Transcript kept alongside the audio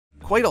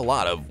quite a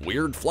lot of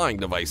weird flying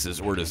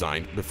devices were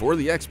designed before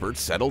the experts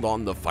settled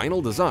on the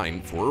final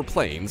design for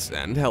planes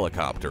and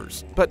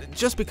helicopters. But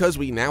just because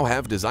we now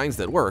have designs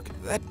that work,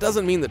 that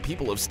doesn't mean that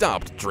people have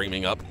stopped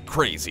dreaming up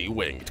crazy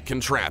winged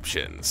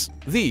contraptions.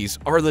 These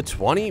are the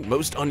 20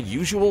 most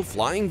unusual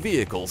flying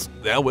vehicles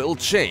that will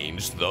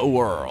change the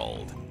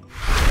world.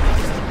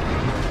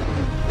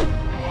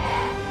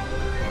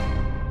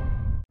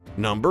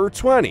 Number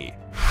 20.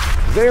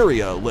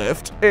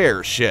 Variolift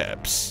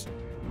airships.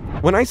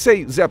 When I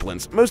say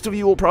Zeppelins, most of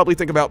you will probably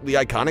think about the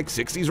iconic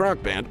 60s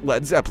rock band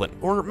Led Zeppelin,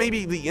 or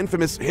maybe the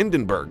infamous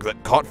Hindenburg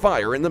that caught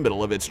fire in the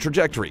middle of its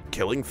trajectory,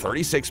 killing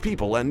 36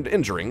 people and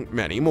injuring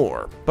many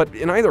more. But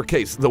in either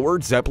case, the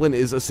word Zeppelin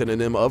is a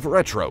synonym of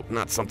retro,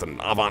 not something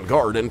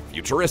avant-garde and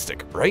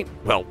futuristic, right?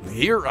 Well,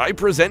 here I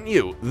present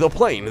you the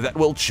plane that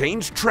will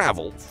change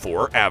travel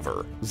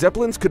forever.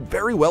 Zeppelins could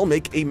very well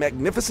make a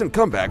magnificent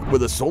comeback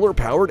with a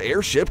solar-powered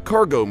airship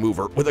cargo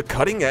mover with a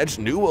cutting-edge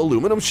new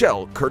aluminum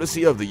shell,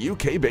 courtesy of the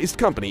UK-based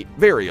company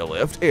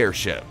Variolift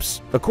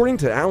Airships. According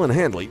to Alan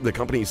Handley, the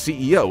company's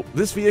CEO,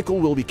 this vehicle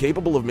will be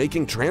capable of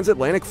making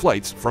transatlantic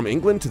flights from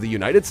England to the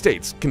United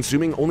States,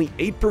 consuming only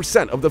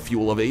 8% of the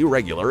fuel of a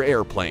regular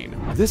airplane.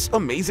 This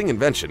amazing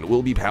invention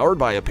will be powered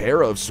by a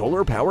pair of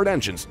solar-powered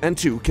engines and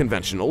 2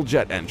 conventional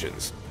jet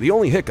engines. The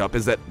only hiccup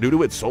is that due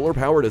to its solar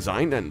power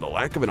design and the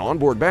lack of an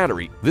onboard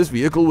battery, this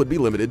vehicle would be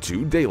limited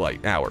to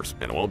daylight hours,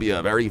 and won't be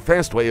a very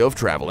fast way of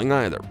traveling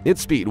either.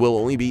 Its speed will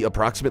only be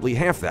approximately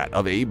half that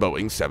of a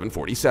Boeing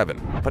 747.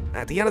 But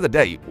at the end of the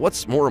day,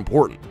 what's more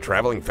important,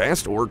 traveling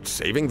fast or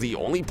saving the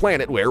only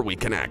planet where we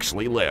can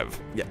actually live?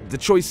 Yeah, the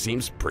choice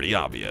seems pretty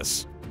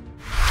obvious.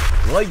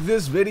 Like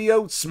this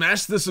video,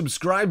 smash the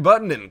subscribe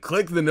button and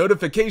click the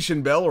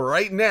notification bell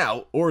right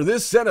now, or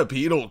this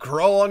centipede will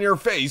crawl on your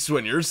face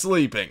when you're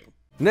sleeping.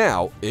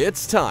 Now,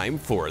 it's time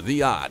for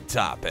the odd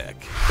topic.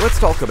 Let's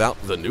talk about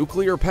the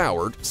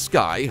nuclear-powered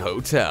Sky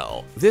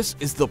Hotel. This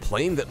is the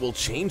plane that will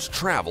change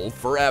travel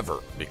forever,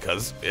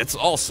 because it's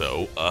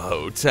also a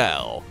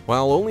hotel.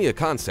 While only a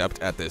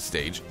concept at this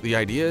stage, the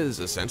idea is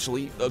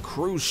essentially a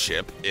cruise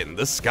ship in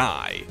the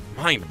sky.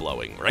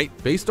 Mind-blowing, right?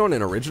 Based on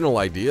an original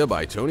idea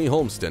by Tony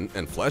Holmston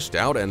and fleshed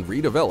out and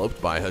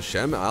redeveloped by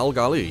Hashem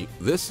Al-Ghali,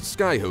 this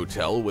Sky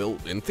Hotel will,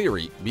 in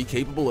theory, be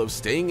capable of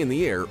staying in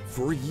the air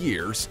for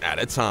years at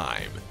a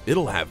time.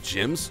 It'll have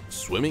gyms,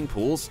 swimming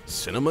pools,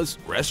 cinemas,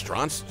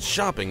 restaurants,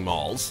 shopping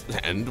malls,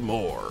 and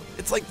more.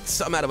 It's like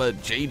some out of a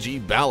J.G.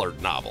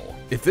 Ballard novel.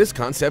 If this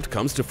concept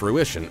comes to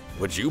fruition,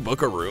 would you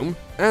book a room?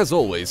 As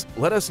always,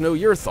 let us know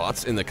your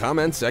thoughts in the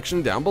comments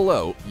section down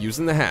below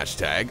using the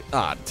hashtag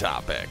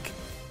 #OddTopic.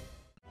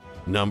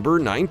 Number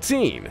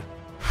 19.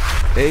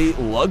 A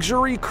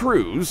luxury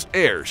cruise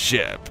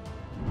airship.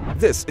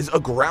 This is a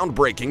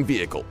groundbreaking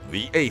vehicle,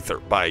 the Aether,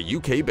 by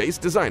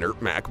UK-based designer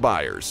Mac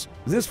Byers.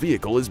 This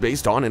vehicle is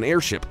based on an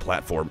airship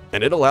platform,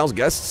 and it allows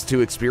guests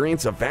to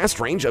experience a vast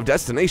range of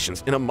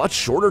destinations in a much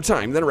shorter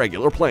time than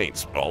regular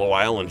planes, all the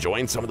while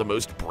enjoying some of the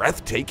most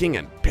breathtaking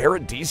and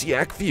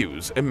paradisiac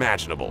views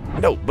imaginable.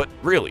 No, but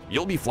really,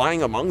 you'll be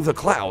flying among the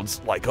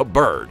clouds like a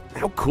bird.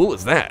 How cool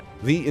is that?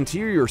 The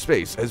interior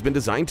space has been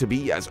designed to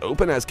be as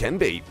open as can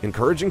be,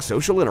 encouraging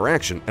social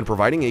interaction and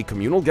providing a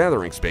communal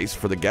gathering space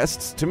for the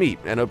guests to meet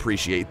and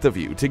appreciate the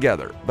view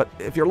together. But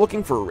if you're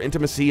looking for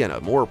intimacy and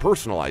a more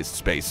personalized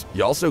space,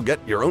 you also get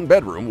your own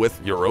bedroom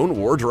with your own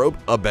wardrobe,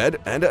 a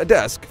bed, and a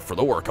desk for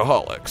the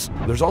workaholics.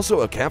 There's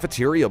also a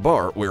cafeteria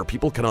bar where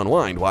people can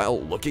unwind while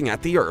looking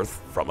at the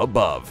Earth from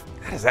above.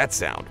 How does that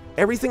sound?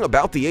 Everything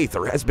about the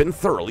Aether has been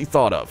thoroughly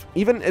thought of.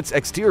 Even its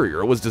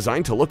exterior was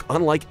designed to look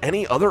unlike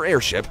any other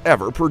airship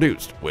ever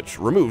produced, which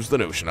removes the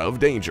notion of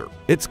danger.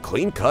 Its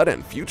clean-cut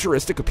and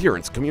futuristic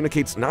appearance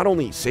communicates not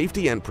only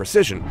safety and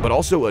precision, but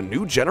also a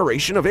new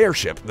generation of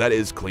airship that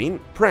is clean,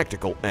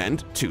 practical,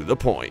 and to the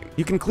point.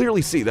 You can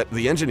clearly see that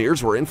the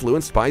engineers were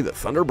influenced by the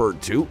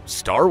Thunderbird 2,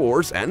 Star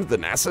Wars, and the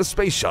NASA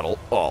Space Shuttle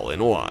all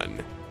in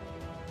one.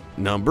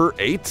 Number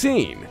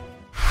 18.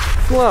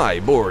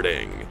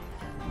 Flyboarding.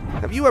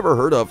 Have you ever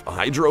heard of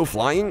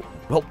hydroflying?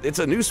 Well, it's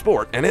a new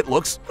sport and it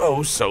looks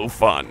oh so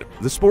fun.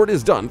 The sport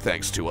is done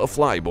thanks to a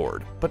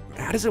flyboard. But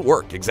how does it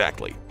work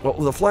exactly? Well,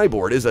 the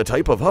flyboard is a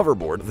type of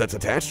hoverboard that's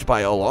attached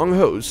by a long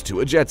hose to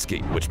a jet ski,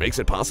 which makes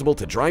it possible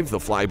to drive the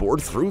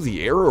flyboard through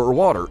the air or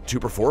water to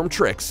perform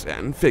tricks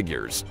and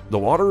figures. The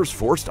water is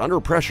forced under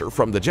pressure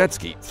from the jet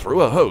ski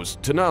through a hose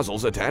to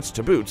nozzles attached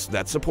to boots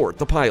that support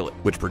the pilot,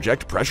 which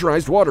project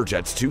pressurized water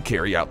jets to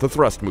carry out the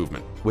thrust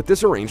movement. With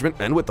this arrangement,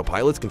 and with the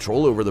pilot's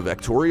control over the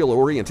vectorial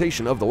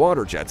orientation of the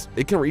water jets,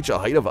 it can reach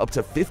a height of up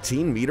to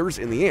 15 meters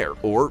in the air,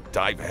 or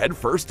dive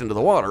headfirst into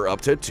the water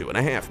up to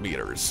 2.5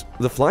 meters.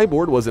 The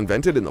flyboard was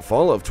invented in in the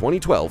fall of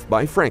 2012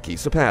 by Frankie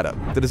Zapata.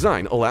 The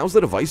design allows the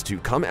device to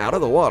come out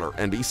of the water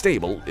and be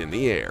stable in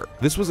the air.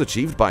 This was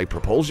achieved by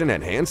propulsion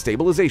and hand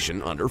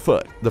stabilization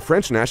underfoot. The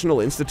French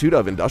National Institute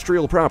of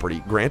Industrial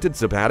Property granted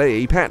Zapata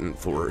a patent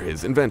for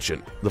his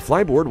invention. The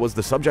flyboard was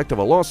the subject of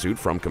a lawsuit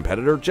from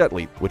competitor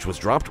Jetly, which was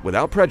dropped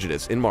without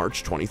prejudice in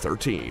March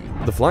 2013.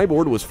 The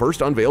flyboard was first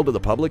unveiled to the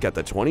public at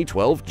the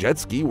 2012 Jet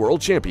Ski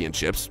World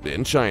Championships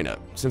in China.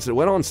 Since it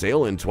went on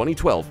sale in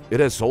 2012, it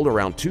has sold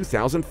around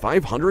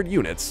 2,500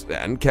 units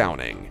and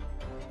counting.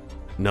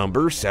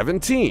 Number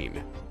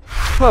 17.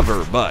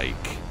 Hover bike.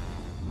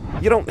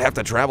 You don't have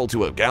to travel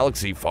to a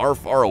galaxy far,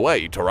 far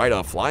away to ride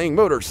a flying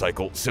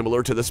motorcycle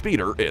similar to the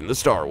speeder in the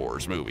Star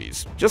Wars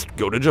movies. Just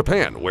go to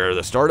Japan, where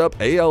the startup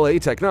ALA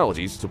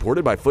Technologies,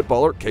 supported by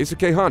footballer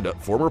Keisuke Honda,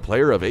 former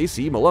player of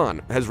AC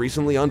Milan, has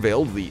recently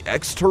unveiled the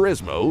X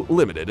Turismo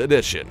Limited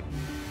Edition.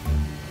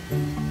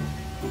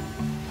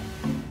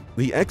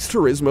 The X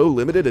Turismo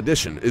Limited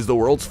Edition is the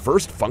world's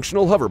first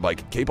functional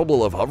hoverbike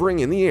capable of hovering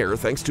in the air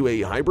thanks to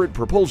a hybrid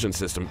propulsion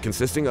system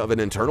consisting of an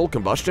internal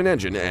combustion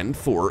engine and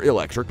 4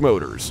 electric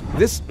motors.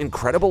 This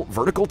incredible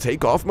vertical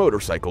takeoff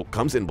motorcycle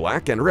comes in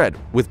black and red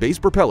with base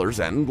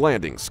propellers and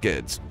landing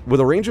skids. With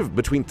a range of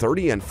between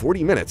 30 and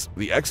 40 minutes,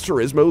 the X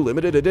Turismo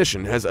Limited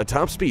Edition has a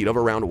top speed of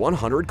around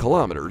 100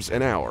 kilometers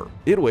an hour.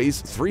 It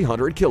weighs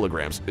 300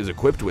 kilograms, is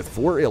equipped with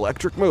 4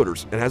 electric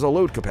motors, and has a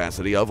load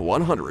capacity of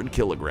 100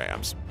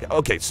 kilograms.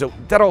 Okay, so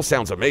that all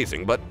sounds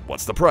amazing, but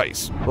what's the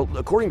price? Well,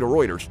 according to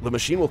Reuters, the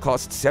machine will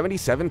cost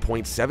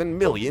 77.7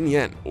 million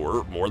yen,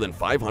 or more than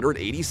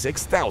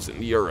 586,000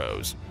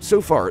 euros.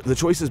 So far, the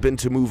choice has been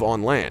to move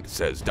on land,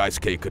 says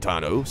Daisuke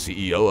Kitano,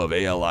 CEO of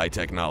ALI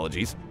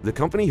Technologies. The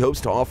company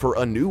hopes to offer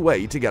a new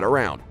way to get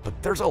around,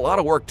 but there's a lot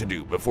of work to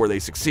do before they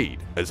succeed,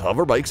 as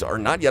hover bikes are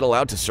not yet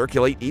allowed to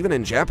circulate even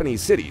in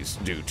Japanese cities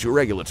due to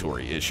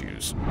regulatory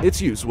issues.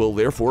 Its use will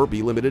therefore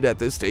be limited at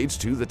this stage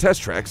to the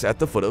test tracks at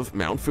the foot of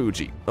Mount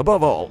Fuji.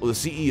 Above all, the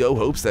CEO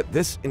hopes that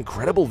this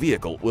incredible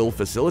vehicle will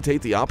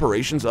facilitate the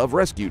operations of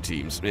rescue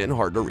teams in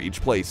hard-to-reach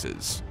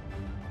places.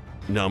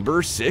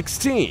 Number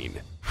 16.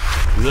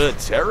 The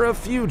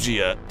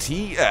Terrafugia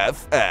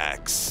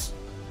TFX.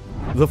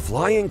 The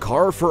flying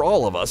car for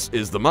all of us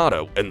is the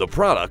motto, and the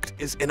product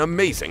is an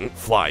amazing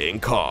flying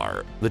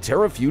car. The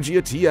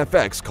Terrafugia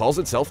TFX calls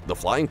itself the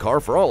flying car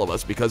for all of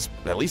us because,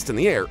 at least in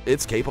the air,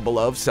 it's capable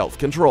of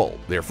self-control.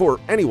 Therefore,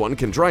 anyone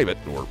can drive it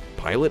or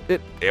pilot it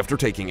after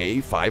taking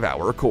a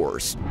 5-hour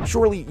course.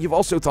 Surely you've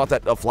also thought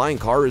that a flying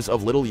car is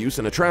of little use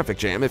in a traffic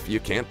jam if you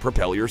can't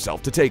propel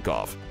yourself to take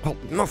off. Well,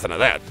 nothing of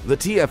that. The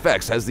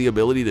TFX has the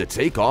ability to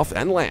take off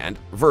and land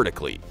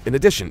vertically. In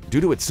addition,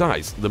 due to its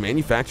size, the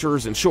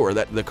manufacturers ensure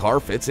that the car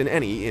fits in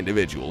any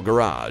individual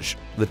garage.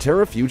 The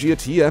Terrafugia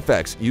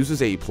TFX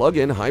uses a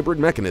plug-in hybrid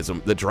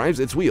mechanism that drives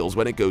its wheels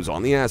when it goes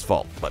on the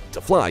asphalt, but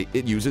to fly,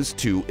 it uses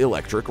 2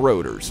 electric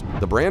rotors.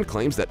 The brand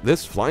claims that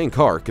this flying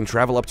car can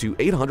travel up to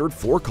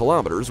 804 kilometers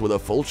with a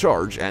full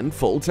charge and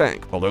full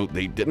tank, although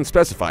they didn't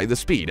specify the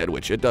speed at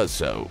which it does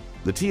so.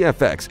 The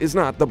TFX is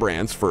not the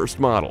brand's first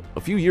model.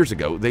 A few years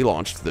ago, they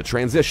launched the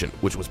Transition,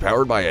 which was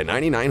powered by a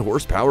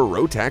 99-horsepower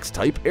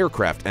Rotax-type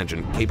aircraft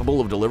engine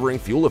capable of delivering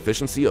fuel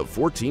efficiency of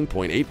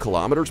 14.8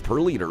 kilometers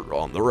per liter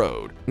on the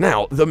road.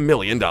 Now, the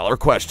million-dollar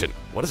question.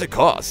 What does it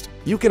cost?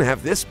 You can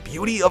have this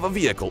beauty of a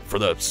vehicle for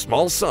the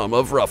small sum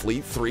of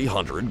roughly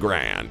 300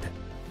 grand.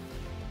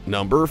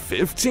 Number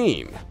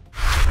 15.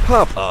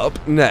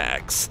 Pop-up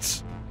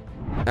next.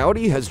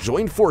 Audi has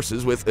joined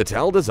forces with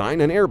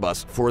Italdesign and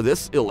Airbus for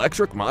this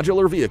electric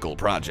modular vehicle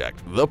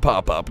project, the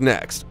Pop-Up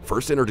Next,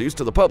 first introduced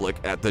to the public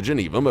at the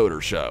Geneva Motor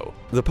Show.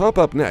 The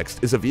Pop-Up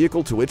Next is a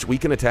vehicle to which we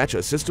can attach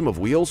a system of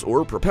wheels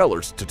or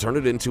propellers to turn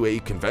it into a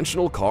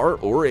conventional car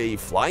or a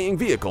flying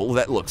vehicle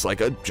that looks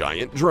like a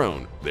giant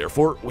drone.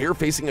 Therefore, we're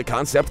facing a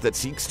concept that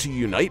seeks to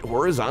unite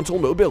horizontal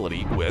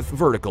mobility with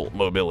vertical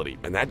mobility,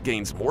 and that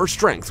gains more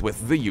strength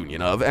with the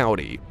union of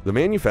Audi. The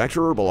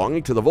manufacturer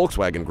belonging to the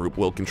Volkswagen Group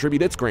will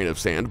contribute its grain of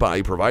sand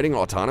by providing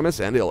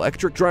autonomous and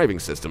electric driving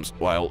systems,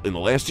 while in the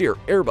last year,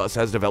 Airbus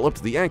has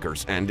developed the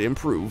anchors and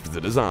improved the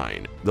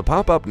design. The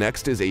Pop-Up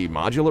Next is a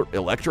modular,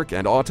 electric,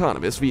 and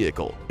autonomous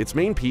vehicle. Its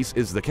main piece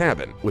is the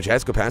cabin, which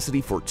has capacity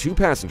for 2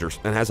 passengers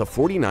and has a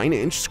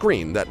 49-inch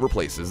screen that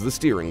replaces the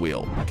steering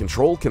wheel.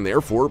 Control can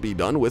therefore be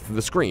done with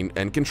the screen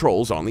and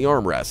controls on the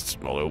armrests,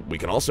 although we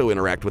can also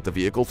interact with the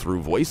vehicle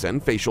through voice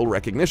and facial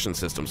recognition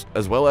systems,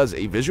 as well as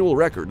a visual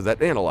record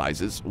that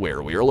analyzes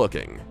where we are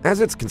looking. As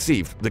it's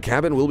conceived, the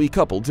cabin will be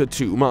coupled to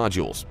 2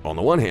 modules. On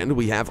the one hand,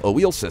 we have a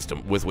wheel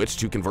system with which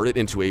to convert it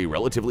into a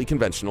relatively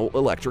conventional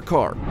electric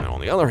car. And on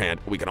the other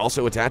hand, we can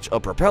also attach a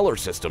propeller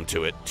system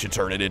to it to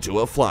turn it into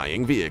a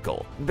flying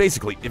vehicle.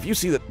 Basically, if you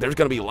see that there's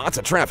going to be lots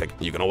of traffic,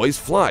 you can always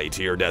fly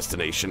to your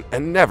destination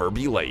and never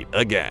be late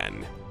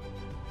again.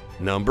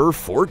 Number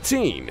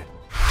 14.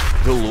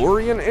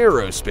 DeLorean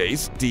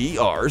Aerospace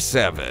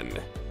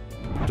DR7.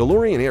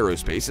 DeLorean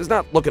Aerospace is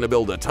not looking to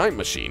build a time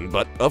machine,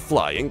 but a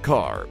flying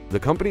car. The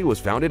company was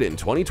founded in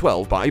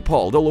 2012 by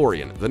Paul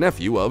DeLorean, the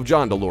nephew of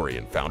John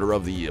DeLorean, founder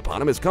of the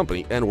eponymous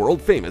company and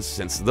world famous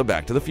since the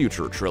Back to the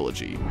Future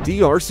trilogy.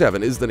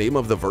 DR-7 is the name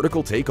of the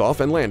vertical takeoff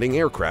and landing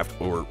aircraft,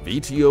 or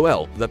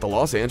VTOL, that the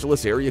Los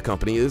Angeles area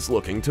company is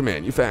looking to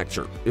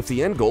manufacture. If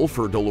the end goal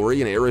for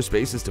DeLorean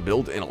Aerospace is to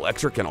build an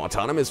electric and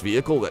autonomous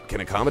vehicle that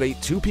can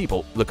accommodate 2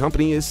 people, the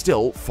company is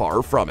still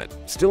far from it.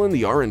 Still in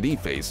the R&D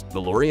phase,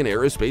 DeLorean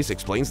Aerospace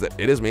explains that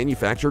it has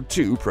manufactured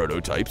 2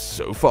 prototypes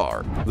so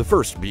far, the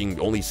first being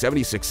only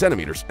 76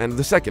 centimeters and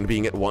the second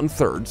being at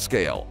 1/3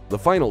 scale. The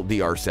final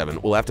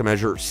DR-7 will have to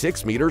measure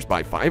 6 meters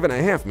by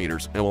 5.5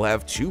 meters and will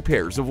have 2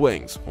 pairs of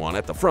wings, one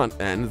at the front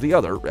and the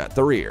other at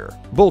the rear.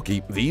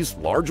 Bulky, these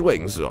large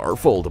wings are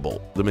foldable.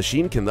 The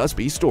machine can thus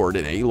be stored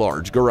in a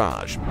large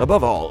garage.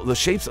 Above all, the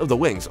shapes of the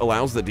wings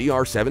allows the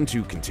DR-7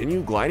 to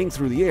continue gliding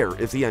through the air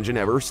if the engine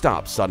ever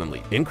stops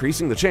suddenly,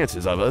 increasing the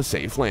chances of a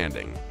safe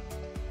landing.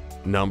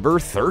 Number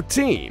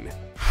 13.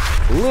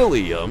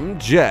 Lilium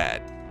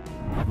Jet.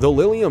 The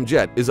Lilium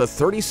Jet is a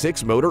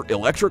 36-motor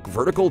electric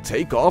vertical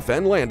takeoff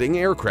and landing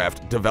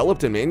aircraft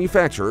developed and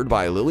manufactured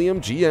by Lilium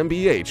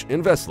GmbH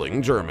in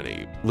Wesseling,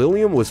 Germany.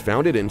 Lilium was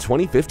founded in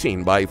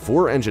 2015 by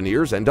 4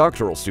 engineers and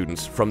doctoral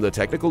students from the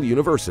Technical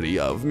University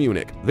of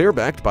Munich. They're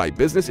backed by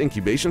Business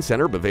Incubation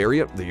Center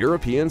Bavaria, the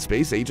European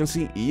Space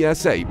Agency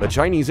ESA, a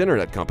Chinese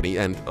internet company,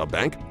 and a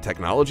bank,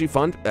 technology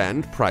fund,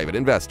 and private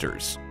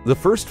investors. The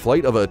first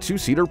flight of a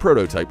 2-seater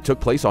prototype took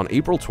place on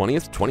April 20,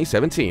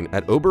 2017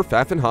 at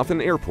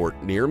Oberpfaffenhofen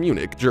Airport near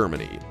Munich,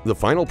 Germany. The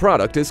final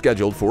product is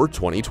scheduled for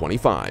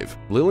 2025.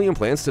 Lilium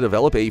plans to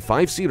develop a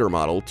 5-seater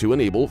model to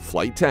enable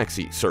flight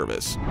taxi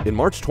service. In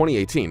March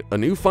 2018, a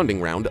new funding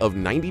round of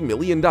 $90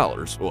 million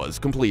was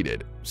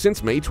completed.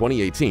 Since May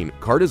 2018,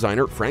 car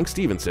designer Frank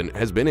Stevenson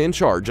has been in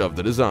charge of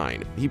the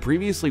design. He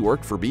previously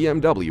worked for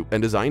BMW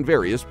and designed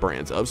various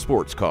brands of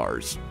sports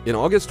cars. In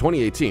August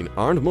 2018,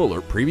 Arndt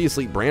Muller,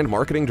 previously brand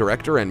marketing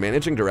director and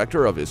managing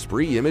director of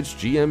Esprit Image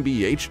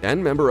GmbH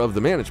and member of the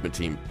management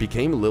team,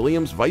 became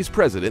Lilium's vice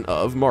president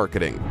of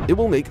marketing. It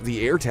will make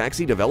the air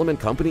taxi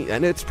development company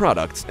and its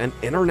products an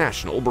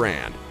international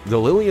brand. The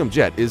Lilium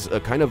Jet is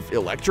a kind of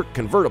electric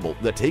convertible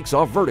that takes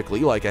off vertically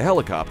like a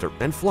helicopter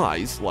and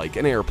flies like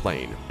an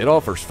airplane. It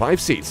offers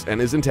 5 seats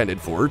and is intended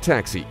for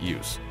taxi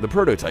use. The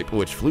prototype,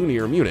 which flew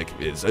near Munich,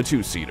 is a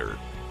 2-seater.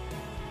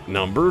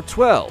 Number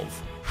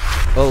 12.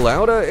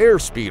 Lauda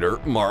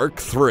Airspeeder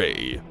Mark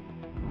III.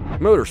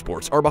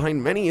 Motorsports are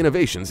behind many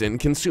innovations in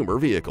consumer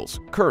vehicles.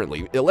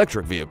 Currently,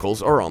 electric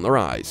vehicles are on the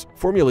rise.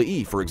 Formula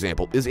E, for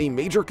example, is a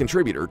major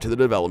contributor to the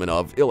development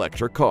of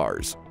electric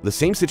cars. The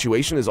same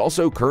situation is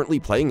also currently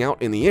playing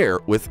out in the air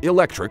with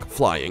electric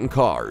flying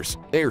cars.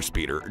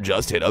 Airspeeder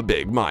just hit a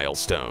big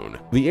milestone.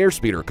 The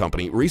Airspeeder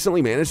company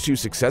recently managed to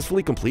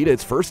successfully complete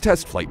its first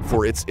test flight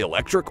for its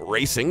electric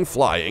racing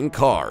flying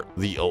car,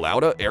 the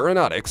Lauda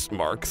Aeronautics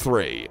Mark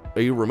III.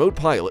 A remote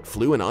pilot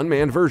flew an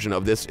unmanned version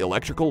of this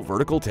electrical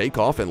vertical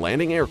takeoff and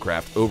landing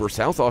aircraft over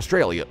South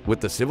Australia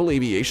with the Civil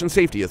Aviation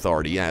Safety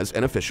Authority as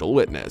an official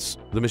witness.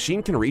 The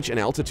machine can reach an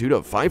altitude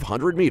of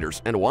 500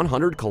 meters and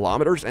 100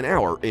 kilometers an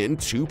hour in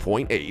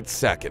 2.8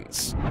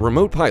 seconds.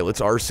 Remote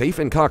pilots are safe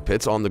in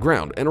cockpits on the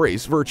ground and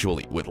race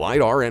virtually with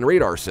LiDAR and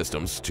radar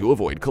systems to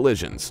avoid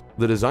collisions.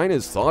 The design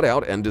is thought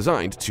out and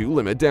designed to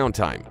limit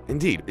downtime.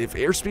 Indeed, if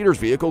Airspeeder's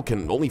vehicle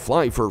can only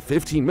fly for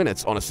 15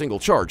 minutes on a single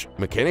charge,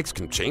 mechanics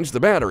can change the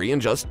battery in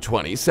just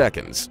 20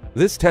 seconds.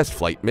 This test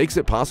flight makes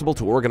it possible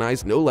to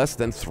organize no less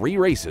than 3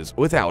 races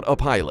without a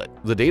pilot.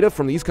 The data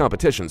from these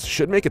competitions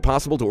should make it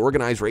possible to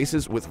organize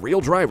races with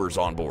real drivers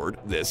on board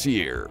this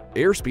year.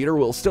 Airspeeder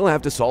will still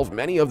have to solve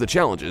many of the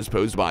challenges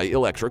posed by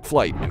electric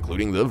flight,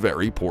 including the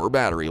very poor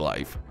battery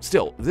life.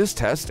 Still, this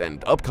test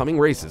and upcoming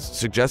races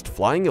suggest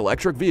flying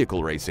electric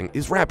vehicle racing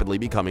is rapidly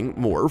becoming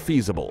more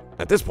feasible.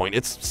 At this point,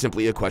 it's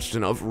simply a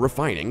question of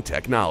refining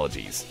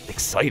technologies.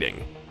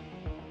 Exciting.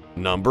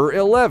 Number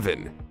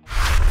 11.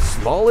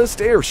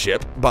 Smallest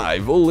airship by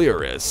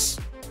Voliris.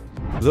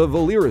 The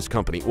Voliris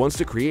company wants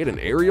to create an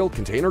aerial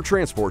container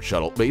transport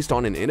shuttle based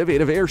on an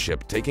innovative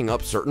airship taking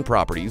up certain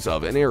properties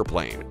of an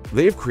airplane.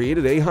 They've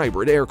created a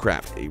hybrid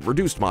aircraft, a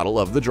reduced model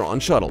of the drawn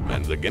shuttle,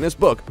 and the Guinness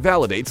Book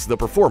validates the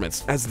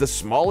performance as the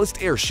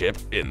smallest airship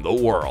in the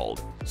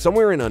world.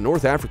 Somewhere in a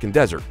North African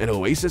desert, an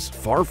oasis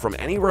far from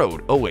any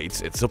road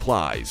awaits its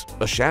supplies.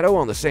 A shadow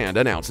on the sand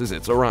announces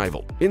its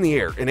arrival. In the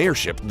air, an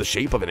airship the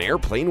shape of an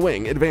airplane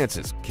wing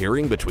advances,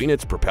 carrying between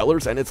its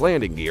propellers and its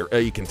landing gear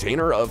a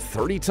container of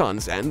 30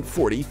 tons and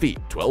 40 feet,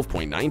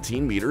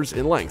 12.19 meters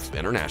in length,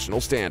 international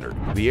standard.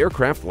 The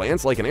aircraft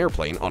lands like an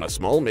airplane on a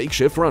small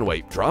makeshift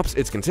runway, drops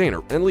its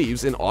container, and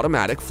leaves in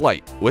automatic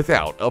flight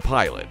without a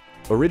pilot.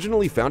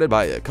 Originally founded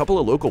by a couple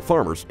of local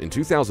farmers in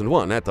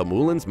 2001 at the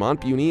Moulins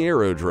Montbuni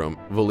Aerodrome,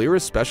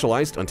 Voliris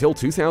specialized until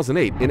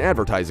 2008 in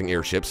advertising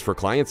airships for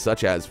clients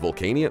such as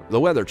Vulcania, the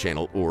Weather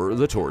Channel, or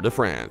the Tour de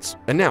France.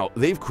 And now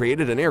they've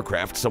created an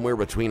aircraft somewhere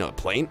between a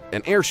plane,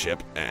 an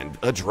airship, and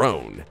a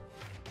drone.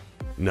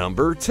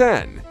 Number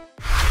 10.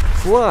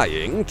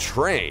 Flying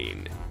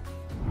train.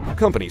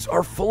 companies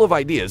are full of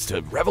ideas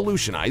to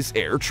revolutionize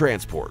air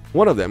transport.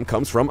 One of them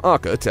comes from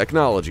Aka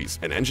Technologies,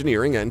 an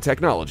engineering and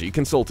technology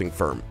consulting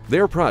firm.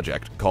 Their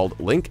project, called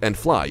Link and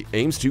Fly,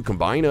 aims to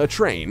combine a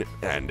train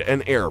and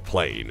an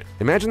airplane.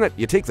 Imagine that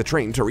you take the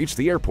train to reach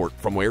the airport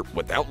from where,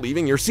 without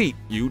leaving your seat,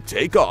 you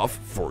take off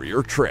for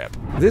your trip.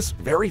 This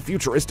very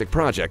futuristic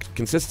project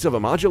consists of a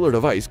modular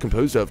device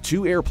composed of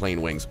 2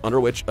 airplane wings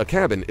under which a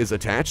cabin is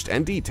attached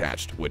and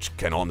detached, which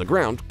can on the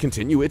ground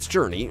continue its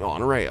journey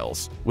on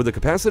rails. With a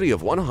capacity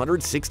of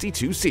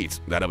 162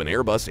 seats, that of an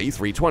Airbus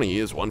A320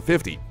 is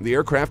 150, the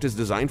aircraft is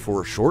designed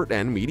for short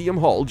and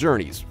medium-haul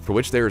journeys, for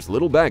which there is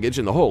little baggage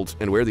in the holds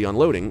and where the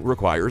unloading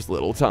requires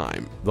little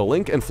time. The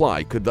Link and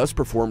Fly could thus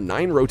perform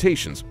 9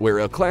 rotations, where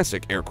a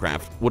classic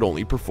aircraft would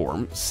only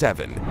perform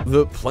 7.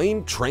 The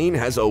plane train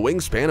has a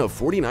wingspan of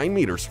 49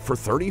 meters for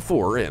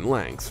 34 in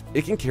length.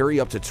 It can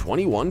carry up to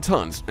 21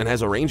 tons and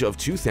has a range of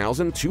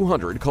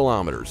 2,200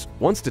 kilometers.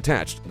 Once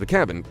detached, the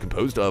cabin,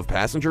 composed of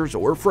passengers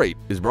or freight,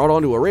 is brought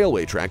onto a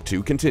railway track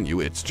to continue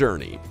its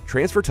journey.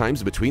 Transfer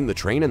times between the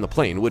train and the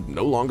plane would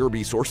no longer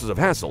be sources of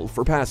hassle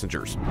for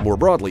passengers. More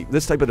broadly,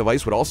 this type of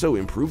device would also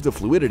improve the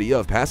fluidity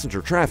of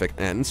passenger traffic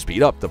and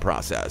speed up the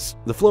process.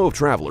 The flow of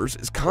travelers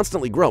is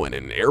constantly growing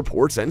in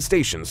airports and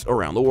stations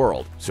around the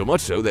world, so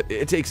much so that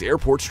it takes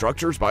airport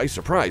structures by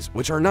surprise,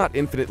 which are not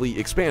infinitely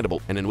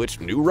expandable and in which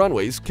new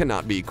runways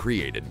cannot be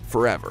created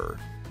forever.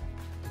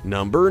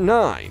 Number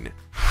 9.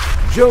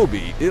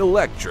 Joby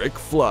Electric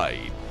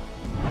Flight.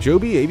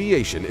 Joby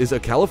Aviation is a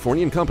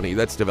Californian company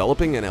that's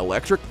developing an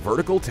electric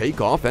vertical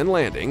takeoff and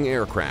landing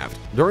aircraft.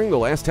 During the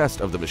last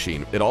test of the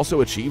machine, it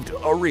also achieved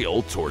a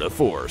real tour de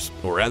force,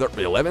 or rather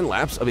 11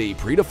 laps of a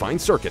predefined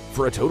circuit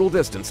for a total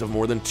distance of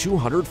more than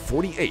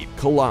 248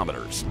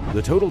 kilometers.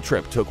 The total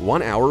trip took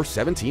 1 hour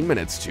 17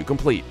 minutes to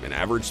complete, an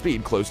average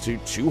speed close to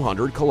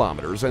 200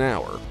 kilometers an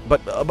hour.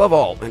 But above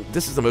all, and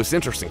this is the most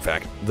interesting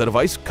fact, the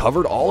device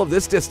covered all of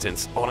this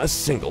distance on a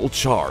single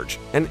charge.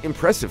 An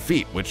impressive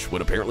feat which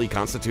would apparently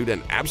constitute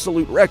an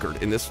absolute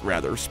record in this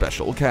rather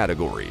special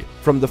category.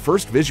 From the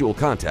first visual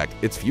contact,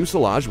 its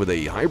fuselage with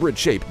a hybrid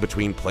shape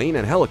between plane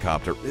and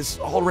helicopter is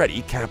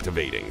already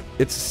captivating.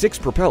 Its 6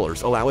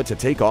 propellers allow it to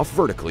take off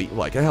vertically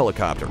like a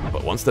helicopter,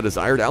 but once the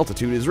desired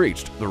altitude is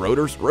reached, the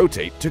rotors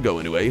rotate to go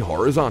into a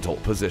horizontal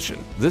position.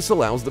 This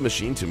allows the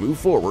machine to move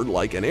forward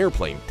like an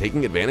airplane,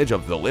 taking advantage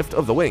of the lift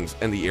of the wings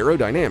and the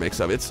aerodynamics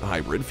of its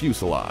hybrid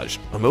fuselage.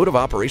 A mode of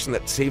operation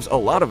that saves a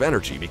lot of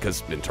energy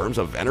because, in terms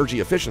of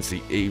energy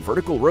efficiency, a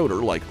vertical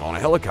rotor like on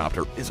a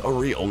helicopter is a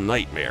real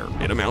nightmare.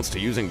 It amounts to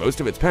using most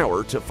of its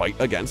power to fight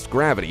against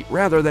gravity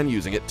rather than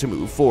using it to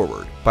move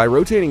forward. By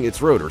rotating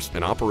its rotors,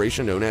 an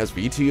operation known as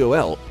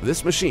VTOL,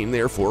 this machine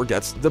therefore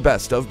gets the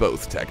best of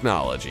both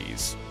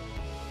technologies.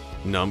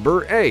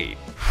 Number 8.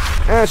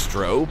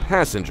 Astro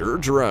Passenger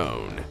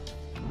Drone.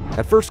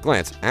 At first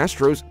glance,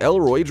 Astro's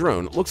Elroy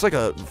drone looks like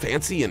a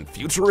fancy and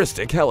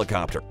futuristic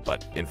helicopter,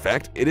 but in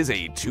fact, it is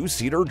a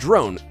 2-seater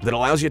drone that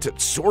allows you to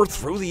soar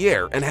through the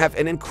air and have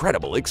an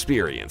incredible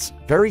experience.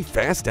 Very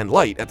fast and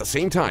light at the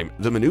same time,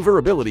 the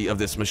maneuverability of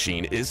this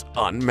machine is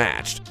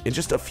unmatched. In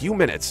just a few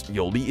minutes,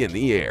 you'll be in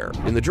the air.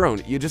 In the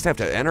drone, you just have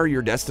to enter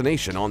your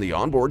destination on the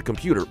onboard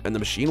computer, and the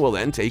machine will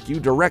then take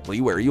you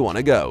directly where you want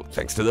to go,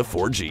 thanks to the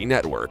 4G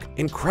network.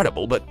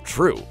 Incredible, but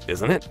true,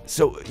 isn't it?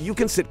 So you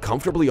can sit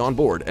comfortably on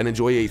board and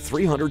enjoy a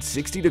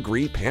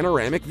 360-degree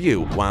panoramic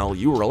view while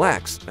you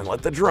relax and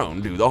let the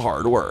drone do the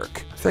hard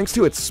work. Thanks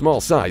to its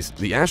small size,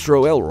 the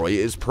Astro Elroy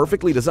is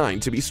perfectly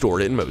designed to be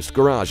stored in most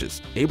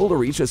garages. Able to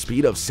reach a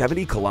speed of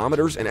 70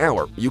 kilometers an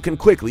hour, you can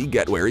quickly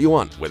get where you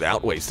want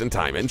without wasting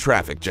time in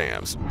traffic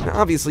jams. Now,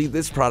 obviously,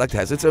 this product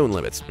has its own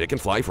limits. It can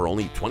fly for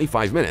only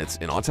 25 minutes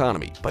in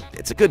autonomy, but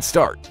it's a good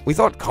start. We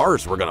thought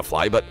cars were gonna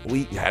fly, but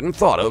we hadn't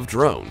thought of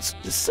drones.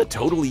 This is a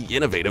totally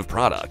innovative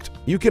product.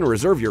 You can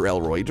reserve your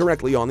Elroy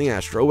directly on the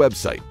Astro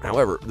website.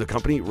 However, the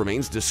company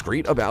remains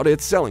discreet about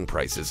its selling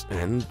prices,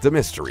 and the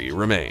mystery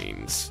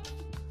remains.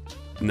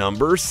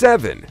 Number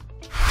 7.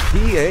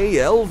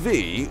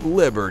 PALV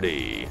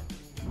Liberty.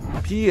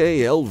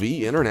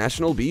 PALV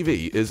International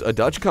BV is a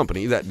Dutch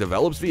company that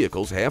develops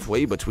vehicles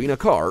halfway between a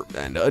car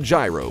and a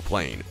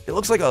gyroplane. It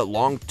looks like a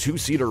long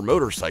 2-seater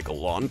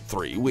motorcycle on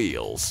 3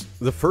 wheels.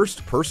 The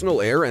first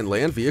personal air and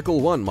land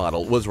vehicle 1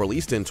 model was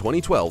released in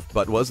 2012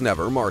 but was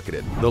never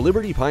marketed. The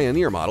Liberty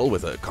Pioneer model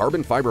with a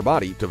carbon fiber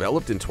body,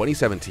 developed in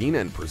 2017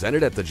 and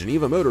presented at the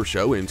Geneva Motor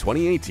Show in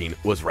 2018,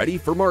 was ready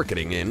for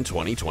marketing in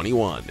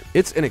 2021.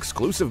 It's an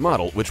exclusive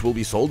model which will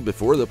be sold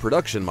before the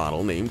production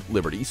model named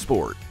Liberty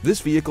Sport.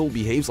 This vehicle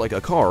behaves like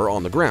a car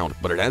on the ground,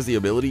 but it has the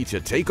ability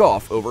to take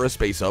off over a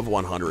space of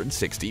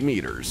 160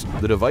 meters.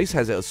 The device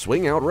has a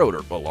swing-out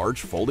rotor, a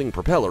large folding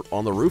propeller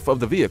on the roof of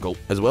the vehicle,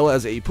 as well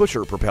as a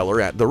pusher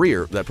propeller at the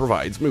rear that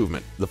provides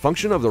movement. The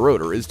function of the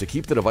rotor is to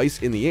keep the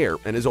device in the air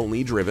and is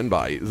only driven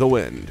by the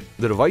wind.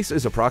 The device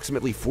is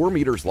approximately 4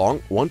 meters long,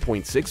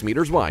 1.6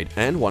 meters wide,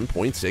 and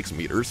 1.6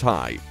 meters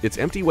high. Its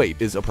empty weight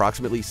is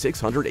approximately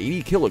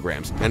 680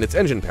 kilograms, and its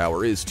engine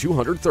power is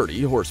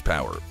 230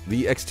 horsepower.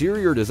 The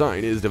exterior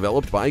design is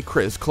developed by Chris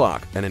Chris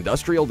Klok, an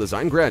industrial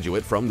design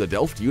graduate from the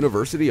Delft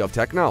University of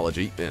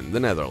Technology in the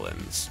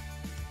Netherlands.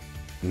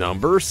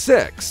 Number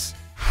 6.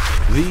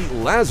 The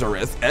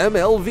Lazarus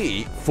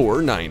MLV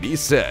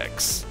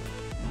 496.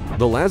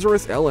 The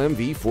Lazarus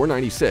LMV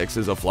 496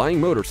 is a flying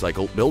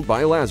motorcycle built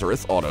by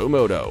Lazarus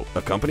Automoto,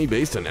 a company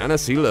based in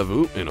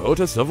Annecy-le-Vieux in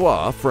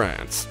Haute-Savoie,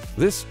 France.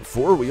 This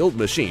four-wheeled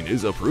machine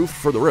is approved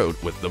for the road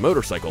with the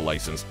motorcycle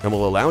license and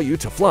will allow you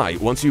to fly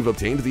once you've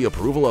obtained the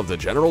approval of the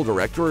General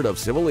Directorate of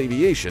Civil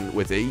Aviation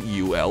with a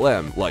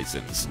ULM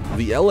license.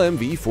 The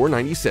LMV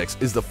 496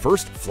 is the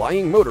first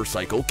flying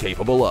motorcycle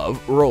capable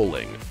of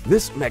rolling.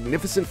 This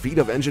magnificent feat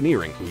of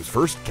engineering, whose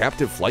first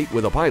captive flight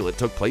with a pilot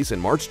took place in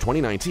March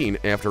 2019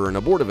 after an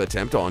abortive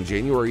attempt on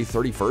January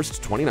 31,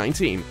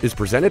 2019, is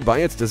presented by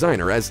its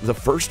designer as the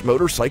first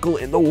motorcycle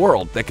in the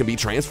world that can be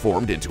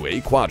transformed into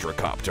a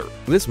quadricopter.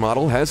 This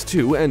model has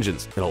two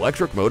engines, an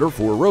electric motor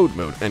for road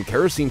mode and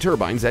kerosene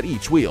turbines at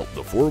each wheel,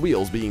 the four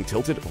wheels being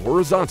tilted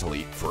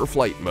horizontally for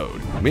flight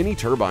mode. Mini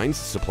turbines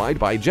supplied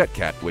by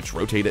JetCat, which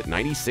rotate at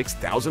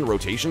 96,000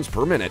 rotations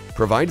per minute,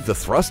 provide the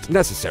thrust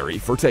necessary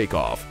for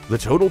takeoff. The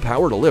total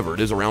power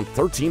delivered is around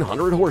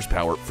 1,300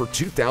 horsepower for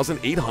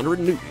 2,800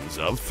 newtons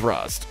of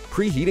thrust.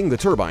 Preheating the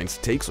turbines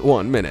takes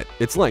 1 minute.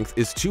 Its length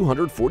is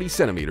 240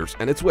 centimeters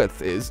and its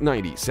width is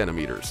 90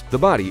 centimeters. The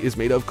body is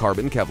made of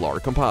carbon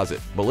Kevlar composite.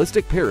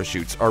 Ballistic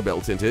parachutes are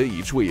built into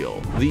each wheel.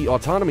 The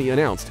autonomy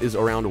announced is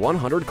around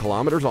 100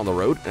 kilometers on the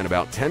road and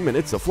about 10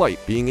 minutes of flight,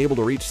 being able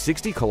to reach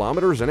 60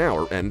 kilometers an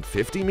hour and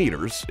 50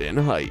 meters in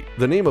height.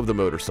 The name of the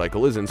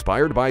motorcycle is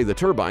inspired by the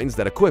turbines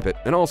that equip it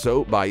and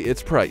also by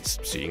its price,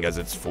 seeing as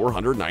it's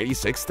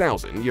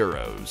 496,000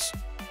 euros.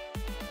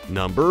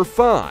 Number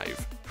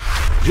 5.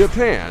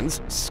 Japan's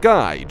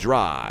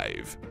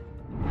SkyDrive.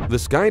 The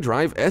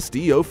SkyDrive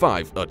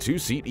SD05, a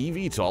two-seat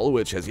eVTOL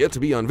which has yet to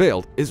be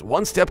unveiled, is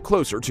one step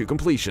closer to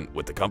completion,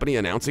 with the company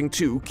announcing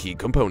two key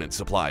component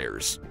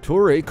suppliers.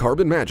 Toray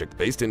Carbon Magic,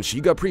 based in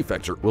Shiga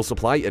Prefecture, will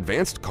supply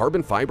advanced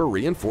carbon fiber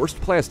reinforced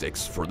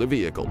plastics for the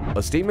vehicle.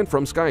 A statement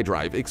from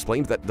SkyDrive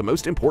explained that the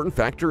most important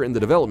factor in the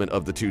development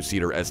of the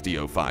two-seater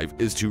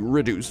SD05 is to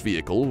reduce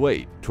vehicle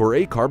weight.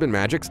 Toray Carbon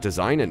Magic's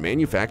design and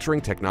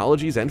manufacturing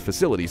technologies and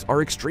facilities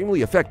are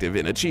extremely effective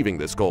in achieving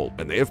this goal,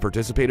 and they have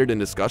participated in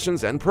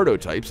discussions and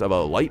prototypes of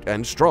a light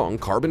and strong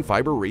carbon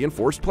fiber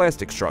reinforced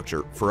plastic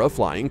structure for a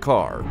flying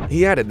car.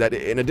 He added that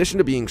in addition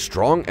to being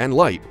strong and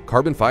light,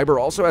 carbon fiber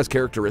also has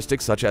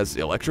characteristics such as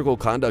electrical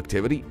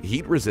conductivity,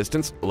 heat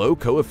resistance, low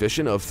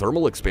coefficient of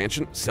thermal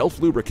expansion,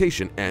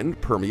 self-lubrication, and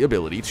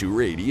permeability to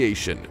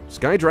radiation.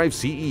 SkyDrive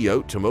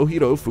CEO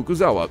Tomohiro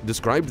Fukuzawa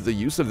described the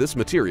use of this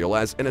material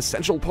as an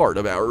essential part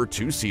of our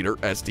two-seater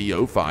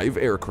SD05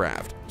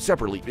 aircraft.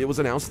 Separately, it was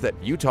announced that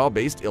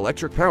Utah-based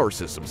Electric Power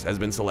Systems has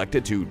been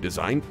selected to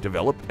design,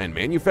 develop, and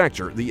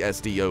manufacture the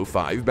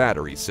SD05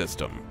 battery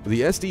system.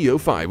 The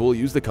SD05 will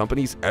use the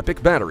company's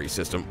EPIC battery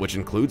system, which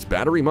includes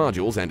battery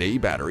modules and a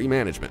battery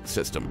management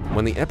system.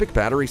 When the EPIC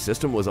battery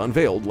system was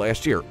unveiled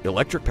last year,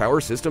 Electric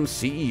Power Systems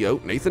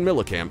CEO Nathan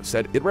Millicam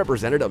said it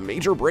represented a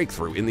major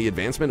breakthrough in the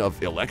advancement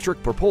of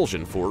electric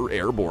propulsion for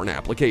airborne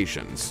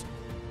applications.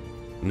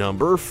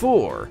 Number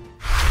 4.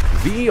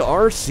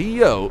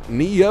 VRCO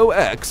Neo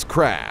X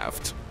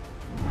Craft.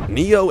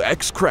 Neo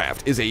X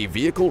Craft is a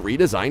vehicle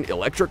redesigned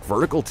electric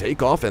vertical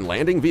takeoff and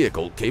landing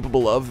vehicle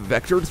capable of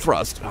vectored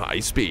thrust high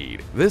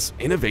speed. This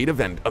innovative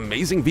and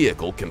amazing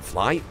vehicle can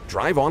fly,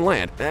 drive on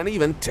land, and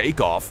even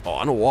take off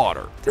on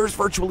water. There's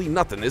virtually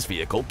nothing this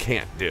vehicle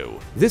can't do.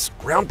 This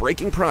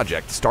groundbreaking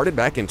project started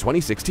back in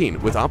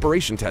 2016 with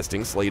operation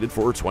testing slated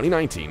for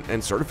 2019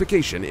 and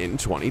certification in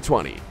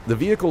 2020. The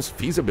vehicle's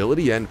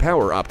feasibility and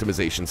power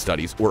optimization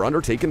studies were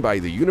undertaken by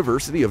the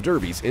University of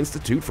Derby's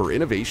Institute for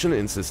Innovation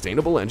in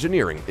Sustainable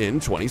Engineering in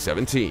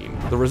 2017.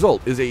 The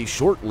result is a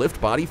short lift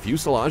body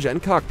fuselage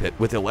and cockpit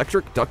with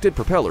electric ducted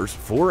propellers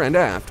fore and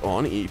aft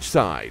on each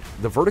side.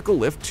 The vertical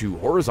lift to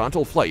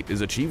horizontal flight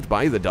is achieved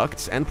by the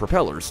ducts and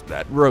propellers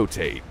that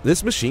rotate.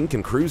 This machine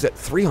can cruise at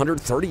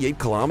 338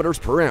 kilometers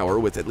per hour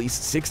with at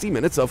least 60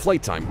 minutes of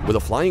flight time, with a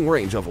flying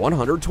range of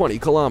 120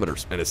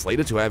 kilometers, and is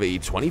slated to have a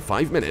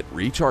 25-minute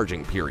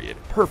recharging period,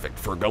 perfect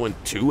for going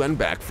to and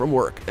back from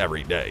work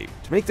every day.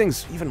 To make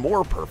things even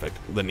more perfect,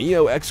 the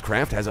Neo X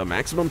Craft has a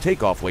maximum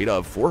takeoff weight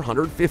of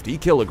 450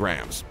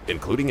 kilograms,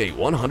 including a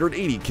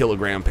 180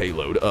 kilogram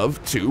payload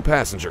of 2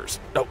 passengers.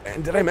 Oh,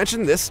 and did I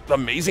mention this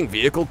amazing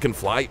vehicle can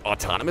fly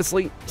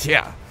autonomously?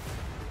 Yeah.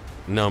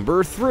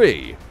 Number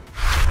 3.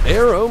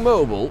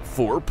 Aeromobile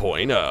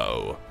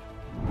 4.0.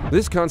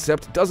 This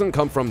concept doesn't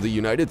come from the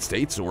United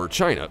States or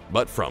China,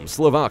 but from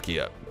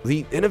Slovakia.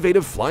 The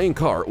innovative flying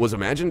car was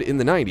imagined in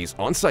the 90s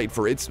on site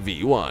for its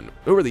V1.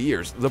 Over the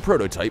years, the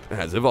prototype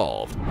has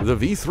evolved. The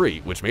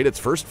V3, which made its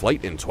first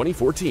flight in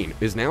 2014,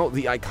 is now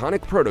the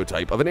iconic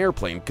prototype of an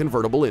airplane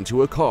convertible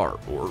into a car,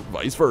 or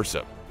vice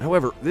versa.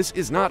 However, this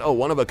is not a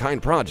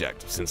one-of-a-kind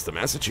project, since the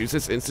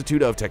Massachusetts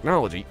Institute of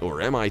Technology,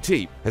 or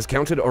MIT, has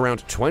counted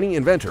around 20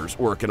 inventors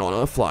working on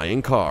a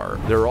flying car.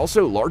 There are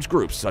also large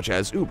groups such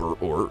as Uber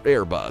or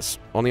Airbus.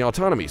 On the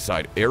autonomy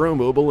side,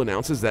 Aeromobile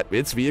announces that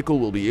its vehicle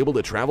will be able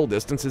to travel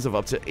distances of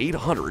up to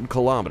 800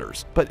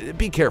 kilometers. But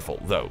be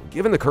careful, though.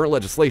 Given the current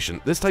legislation,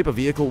 this type of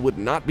vehicle would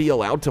not be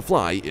allowed to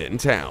fly in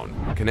town.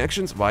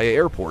 Connections via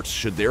airports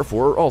should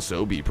therefore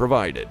also be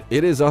provided.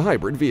 It is a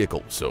hybrid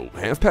vehicle, so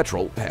half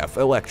petrol, half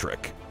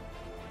electric.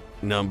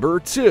 Number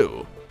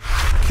 2.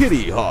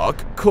 Kitty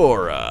Hawk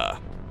Cora.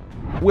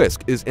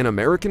 Whisk is an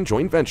American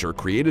joint venture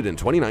created in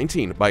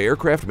 2019 by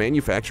aircraft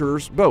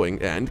manufacturers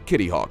Boeing and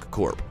Kitty Hawk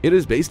Corp. It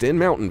is based in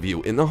Mountain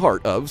View in the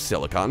heart of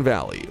Silicon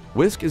Valley.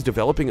 Whisk is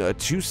developing a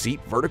 2-seat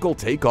vertical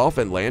takeoff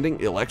and landing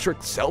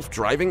electric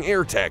self-driving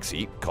air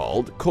taxi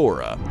called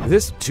Cora.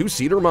 This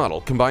 2-seater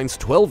model combines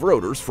 12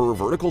 rotors for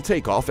vertical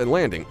takeoff and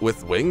landing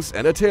with wings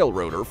and a tail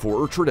rotor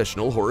for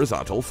traditional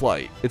horizontal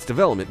flight. Its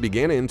development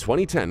began in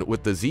 2010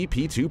 with the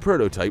ZP2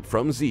 prototype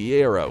from Z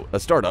Aero, a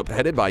startup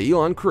headed by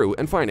Elon Crew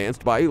and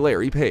financed by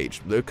Larry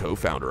Page, the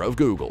co-founder of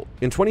Google.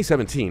 In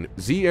 2017,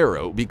 Z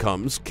Aero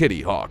becomes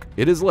Kitty Hawk.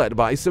 It is led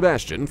by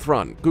Sebastian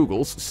Thrun,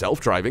 Google's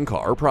self-driving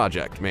car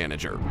project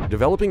manager.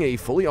 Developing a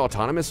fully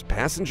autonomous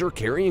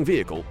passenger-carrying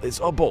vehicle is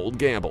a bold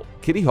gamble.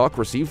 Kitty Hawk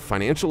received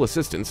financial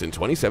assistance in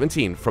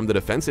 2017 from the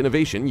Defense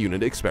Innovation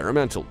Unit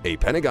Experimental, a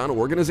Pentagon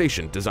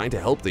organization designed to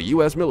help the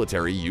U.S.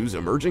 military use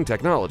emerging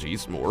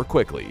technologies more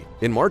quickly.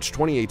 In March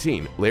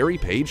 2018, Larry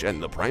Page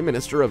and the Prime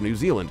Minister of New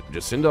Zealand,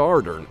 Jacinda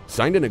Ardern,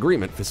 signed an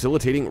agreement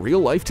facilitating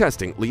real-life testing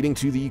leading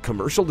to the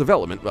commercial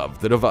development of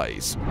the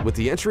device. With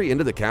the entry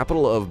into the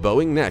capital of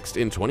Boeing Next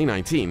in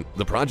 2019,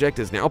 the project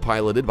is now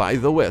piloted by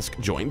the Whisk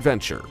joint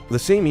venture. The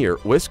same year,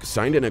 Whisk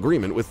signed an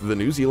agreement with the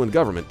New Zealand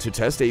government to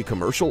test a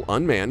commercial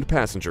unmanned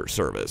passenger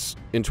service.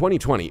 In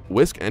 2020,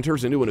 Whisk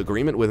enters into an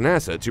agreement with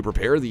NASA to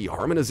prepare the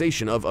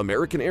harmonization of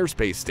American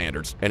airspace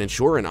standards and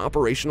ensure an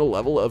operational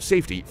level of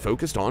safety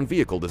focused on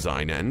vehicle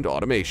design and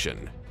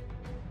automation.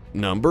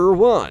 Number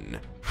 1.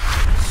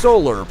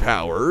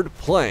 Solar-powered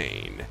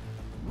plane.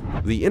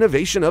 The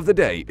innovation of the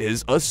day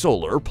is a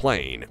solar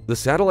plane. The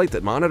satellite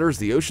that monitors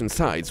the ocean's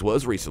tides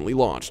was recently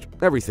launched.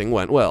 Everything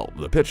went well.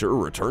 The pitcher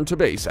returned to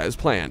base as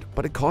planned,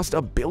 but it cost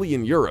 €1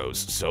 billion,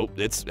 so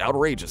it's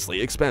outrageously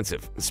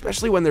expensive,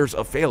 especially when there's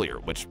a failure,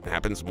 which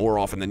happens more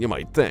often than you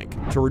might think.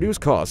 To reduce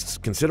costs,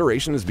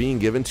 consideration is being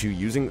given to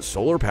using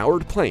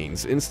solar-powered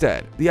planes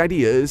instead. The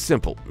idea is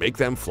simple: make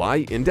them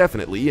fly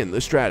indefinitely in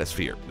the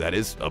stratosphere, that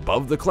is,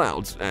 above the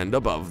clouds and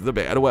above the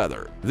bad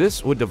weather.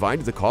 This would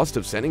divide the cost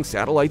of sending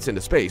satellites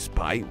into space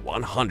by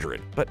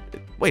 100. But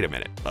wait a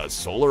minute, a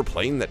solar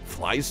plane that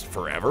flies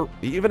forever,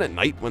 even at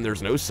night when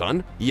there's no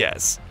sun?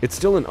 Yes, it's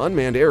still an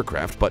unmanned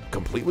aircraft, but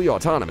completely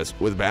autonomous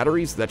with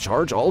batteries that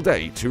charge all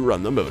day to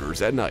run the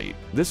motors at night.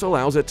 This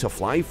allows it to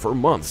fly for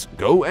months,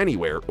 go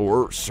anywhere,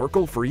 or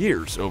circle for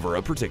years over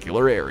a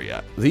particular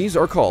area. These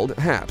are called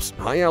HAPS,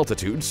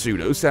 high-altitude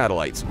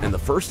pseudo-satellites, and the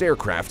first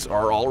aircrafts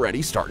are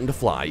already starting to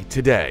fly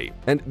today.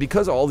 And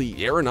because all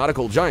the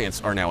aeronautical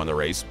giants are now in the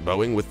race,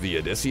 Boeing with the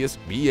Odysseus,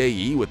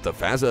 BAE with the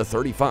Phasa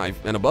 35,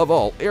 and above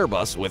all,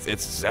 Airbus with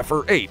its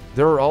Zephyr 8,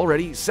 there are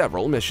already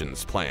several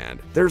missions planned.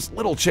 There's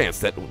little chance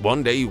that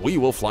one day we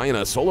will fly in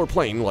a solar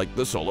plane like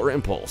the Solar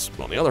Impulse.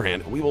 On the other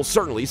hand, we will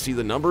certainly see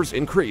the numbers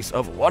increase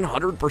of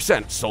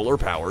 100%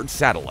 solar-powered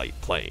satellite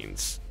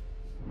planes.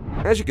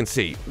 As you can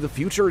see, the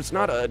future is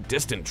not a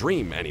distant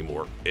dream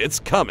anymore. It's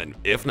coming,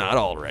 if not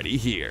already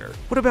here.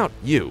 What about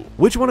you?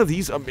 Which one of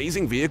these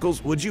amazing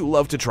vehicles would you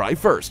love to try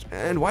first?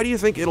 And why do you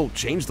think it'll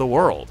change the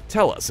world?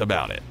 Tell us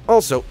about it.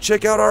 Also,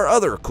 check out our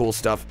other cool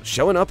stuff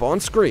showing up on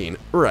screen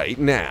right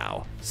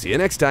now. See you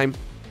next time.